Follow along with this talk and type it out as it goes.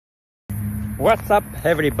What's up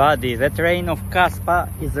everybody? The train of Kaspa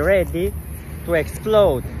is ready to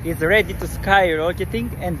explode, is ready to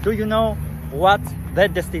skyrocketing, and do you know what the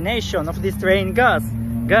destination of this train guys?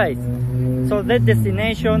 So the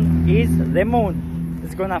destination is the moon.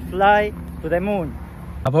 It's gonna fly to the moon.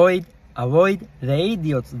 Avoid the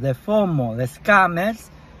idiots, the FOMO, the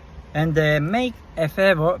scammers, and make a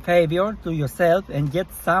favor to yourself and get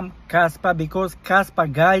some Kaspa, because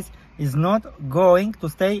Kaspa, guys, is not going to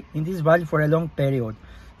stay in this value for a long period.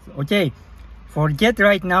 Okay, forget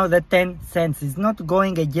right now the 10 cents. It's not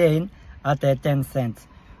going again at 10 cents.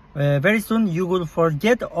 Very soon you will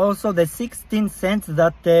forget also the 16 cents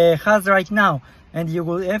that has right now, and you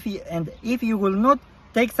will if you will not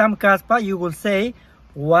take some Kaspa, you will say,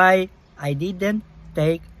 why I didn't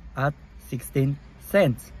take at 16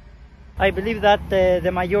 cents. I believe that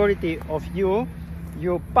the majority of you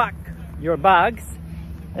pack your bags,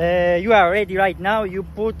 you are ready right now, you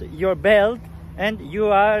put your belt, and you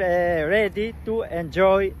are ready to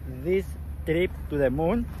enjoy this trip to the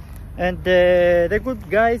moon. And the good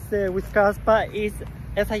guys with Kaspa is,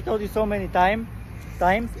 as I told you so many times,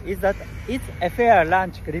 is that it's a fair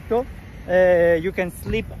lunch crypto. You can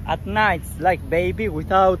sleep at nights like baby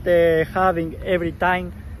without having every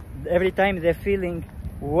time the feeling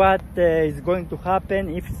what is going to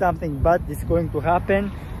happen, if something bad is going to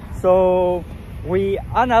happen. So we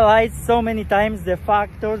analyze so many times the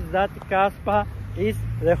factors that Kaspa is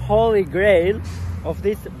the holy grail of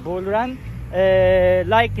this bull run.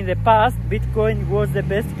 Like in the past, Bitcoin was the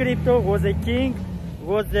best crypto, was a king,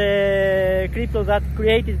 was the crypto that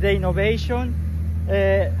created the innovation.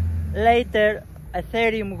 Later,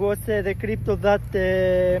 Ethereum was the crypto that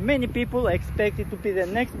many people expected to be the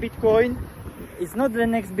next Bitcoin. It's not the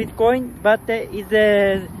next Bitcoin, but it's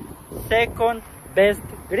the second best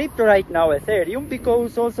crypto right now, Ethereum,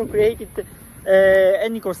 because also created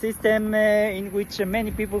an ecosystem in which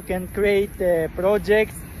many people can create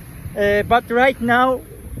projects. But right now,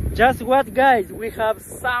 just what, guys, we have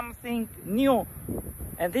something new,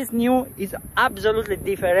 and this new is absolutely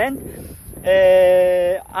different.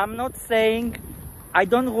 I'm not saying, I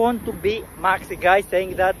don't want to be Maxi guy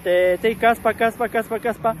saying that take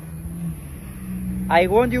Kaspa. I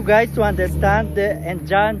want you guys to understand and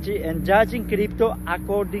judging crypto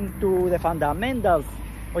according to the fundamentals,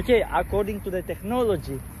 okay, according to the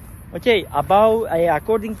technology, okay,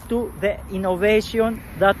 according to the innovation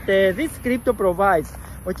that this crypto provides,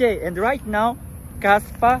 okay. And right now,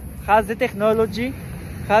 Kaspa has the technology,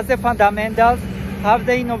 has the fundamentals, have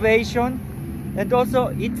the innovation, and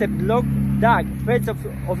also it's a block DAG, first of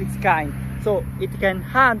its kind, so it can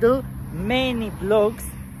handle many blocks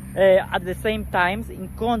at the same time, in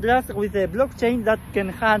contrast with a blockchain that can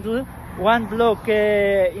handle one block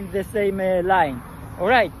in the same line. All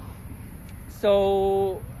right,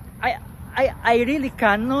 so I really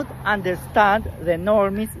cannot understand the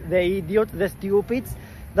normies, the idiots, the stupids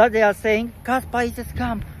that they are saying Kaspa is a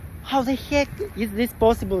scam. How the heck is this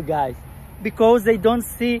possible, guys? Because they don't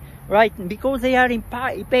see right, because they are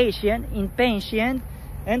impatient,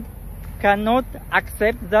 and cannot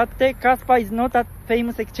accept that Kaspa is not at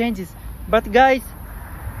famous exchanges. But guys,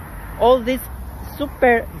 all these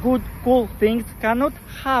super good, cool things cannot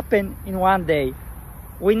happen in one day.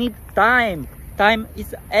 We need time. Time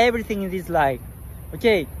is everything in this life.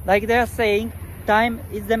 Okay, like they are saying, time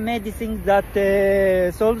is the medicine that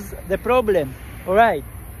solves the problem. All right,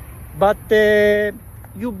 but you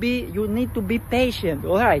need to be patient.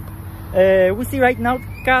 All right, we see right now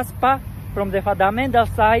Kaspa from the fundamental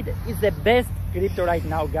side is the best crypto right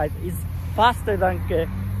now, guys. It's faster than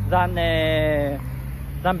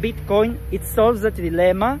Bitcoin. It solves the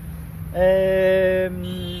dilemma. As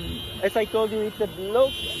I told you, it's a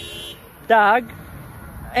block DAG,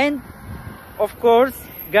 and of course,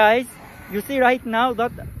 guys, you see right now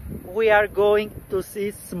that we are going to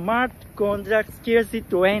see smart contracts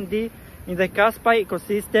scarcity in the Kaspa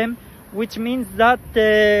ecosystem, which means that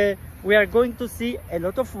we are going to see a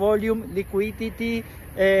lot of volume, liquidity,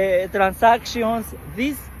 transactions.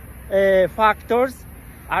 These factors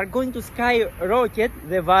are going to skyrocket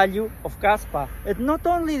the value of Kaspa. And not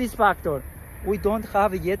only this factor, we don't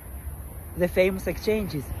have yet the famous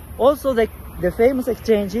exchanges. Also, the famous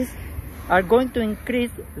exchanges are going to increase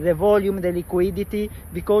the volume, the liquidity,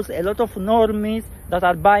 because a lot of normies that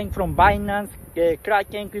are buying from Binance,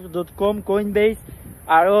 Kraken, Crypto.com, Coinbase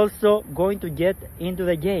are also going to get into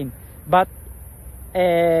the game. But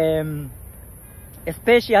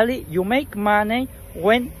especially you make money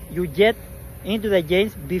when you get into the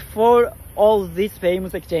games before all these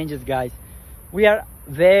famous exchanges, guys. We are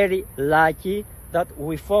very lucky that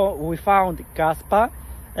we found Kaspa,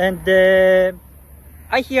 and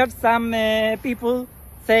I heard some people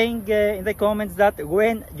saying in the comments that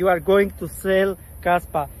when you are going to sell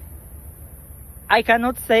Kaspa. I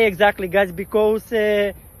cannot say exactly, guys, because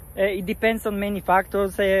it depends on many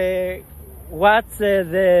factors. What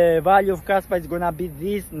the value of Kaspa is gonna be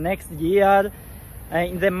this next year,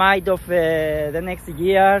 in the mind of the next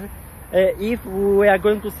year, if we are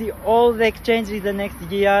going to see all the exchanges the next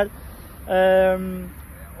year.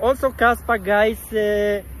 Also, Kaspa, guys,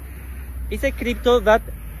 is a crypto that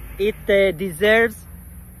it deserves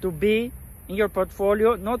to be in your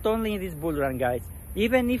portfolio, not only in this bull run, guys.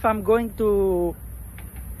 Even if I'm going to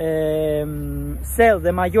sell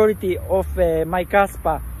the majority of my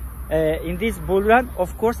Kaspa in this bull run,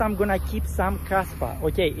 of course I'm gonna keep some Kaspa,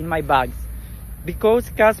 okay, in my bags, because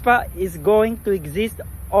Kaspa is going to exist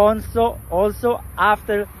also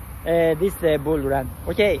after this bull run.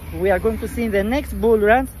 Okay, we are going to see in the next bull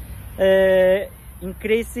runs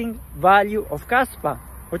increasing value of Kaspa.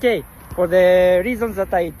 Okay, for the reasons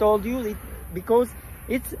that I told you, because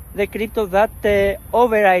it's the crypto that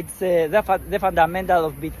overrides the fundamental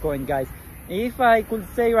of Bitcoin, guys. If I could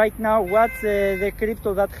say right now what's the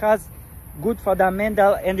crypto that has good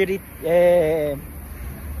fundamental and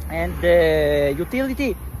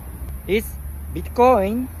utility, is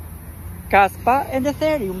Bitcoin, Kaspa, and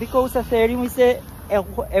Ethereum, because Ethereum is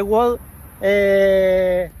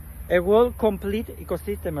a whole complete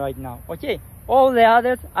ecosystem right now. Okay, all the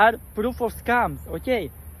others are proof of scams. Okay,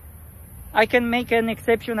 I can make an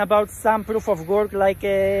exception about some proof of work like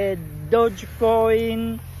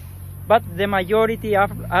Dogecoin, but the majority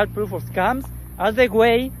are proof of scams. As a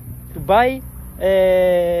way to buy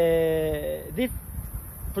this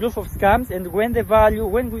proof of scams, and when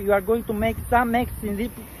you are going to make some X in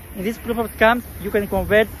this proof of scams, you can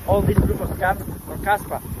convert all these proof of scams for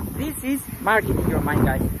Kaspa. This is marketing in your mind,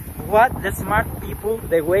 guys. What the smart people,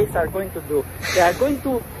 the ways are going to do. They are going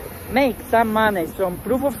to make some money from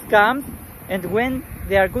proof of scams, and when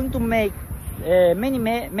they are going to make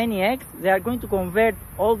many X, they are going to convert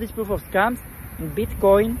all these proof of scams in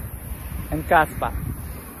Bitcoin and Kaspa.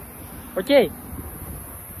 Okay.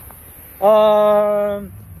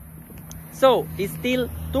 So it's still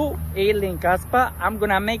too early in Kaspa. I'm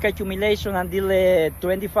gonna make accumulation until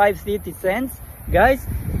 25-30 cents, guys,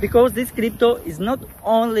 because this crypto is not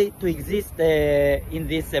only to exist in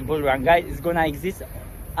this bull run, guys. It's gonna exist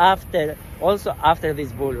also after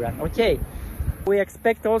this bull run. Okay, we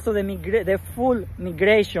expect also the full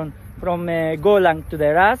migration from Golang to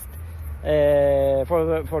the Rust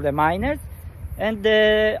for the miners, and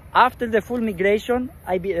after the full migration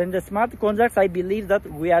and the smart contracts, I believe that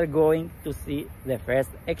we are going to see the first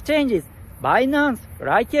exchanges. Binance,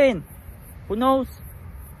 Kraken, who knows?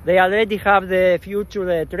 They already have the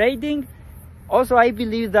future trading. Also, I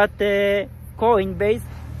believe that Coinbase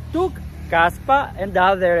took Kaspa and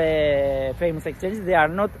other famous exchanges. They are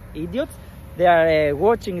not idiots. They are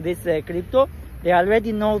watching this crypto. They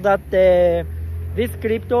already know that this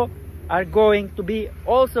crypto are going to be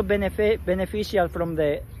also beneficial from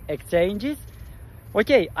the exchanges.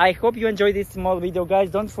 Okay, I hope you enjoyed this small video, guys.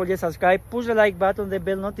 Don't forget to subscribe, push the like button, the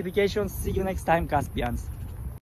bell notifications. See you next time, Caspians.